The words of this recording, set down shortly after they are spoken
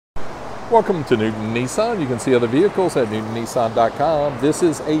Welcome to Newton Nissan. You can see other vehicles at newtonnissan.com. This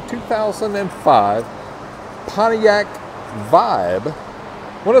is a 2005 Pontiac Vibe.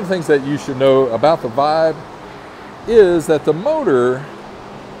 One of the things that you should know about the Vibe is that the motor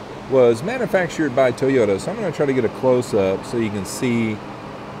was manufactured by Toyota. So I'm going to try to get a close-up so you can see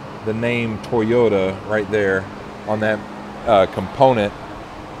the name Toyota right there on that component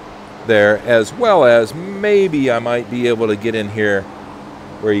there, as well as maybe I might be able to get in here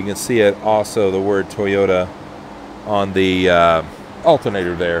where you can see it also, the word Toyota on the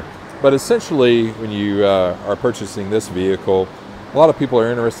alternator there. But essentially, when you are purchasing this vehicle, a lot of people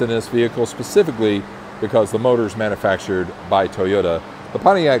are interested in this vehicle specifically because the motor is manufactured by Toyota. The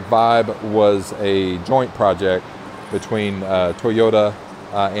Pontiac Vibe was a joint project between Toyota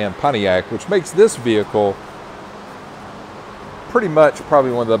and Pontiac, which makes this vehicle pretty much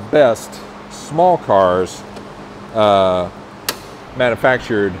probably one of the best small cars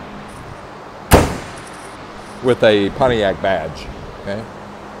manufactured with a Pontiac badge. Okay,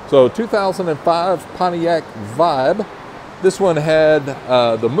 so 2005 Pontiac Vibe. This one had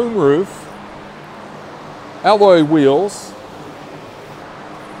the moonroof, alloy wheels,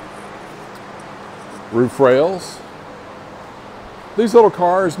 roof rails. These little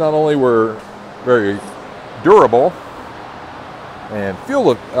cars not only were very durable and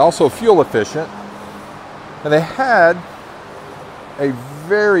also fuel efficient, and they had a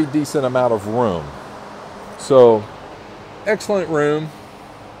very decent amount of room. So excellent room,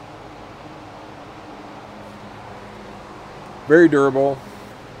 very durable,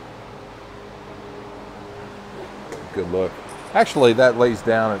 good look. Actually, that lays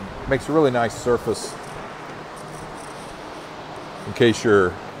down and makes a really nice surface in case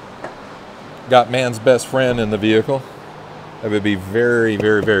you're got man's best friend in the vehicle. That would be very,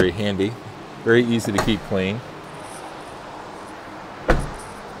 very, very handy. Very easy to keep clean.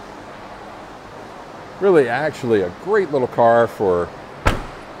 Really, actually, a great little car for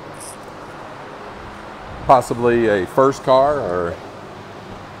possibly a first car or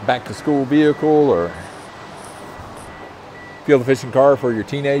back to school vehicle or fuel efficient car for your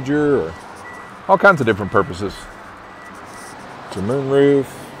teenager or all kinds of different purposes. It's a moonroof,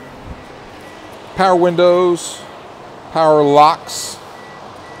 power windows, power locks,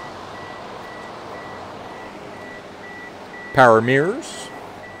 power mirrors.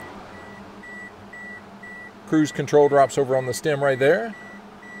 Cruise control drops over on the stem right there.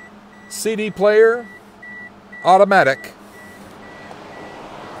 CD player, automatic.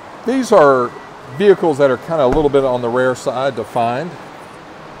 These are vehicles that are kind of a little bit on the rare side to find.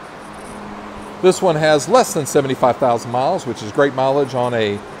 This one has less than 75,000 miles, which is great mileage on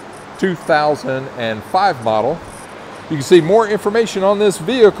a 2005 model. You can see more information on this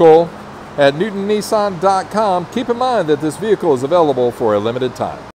vehicle at newtonnissan.com. Keep in mind that this vehicle is available for a limited time.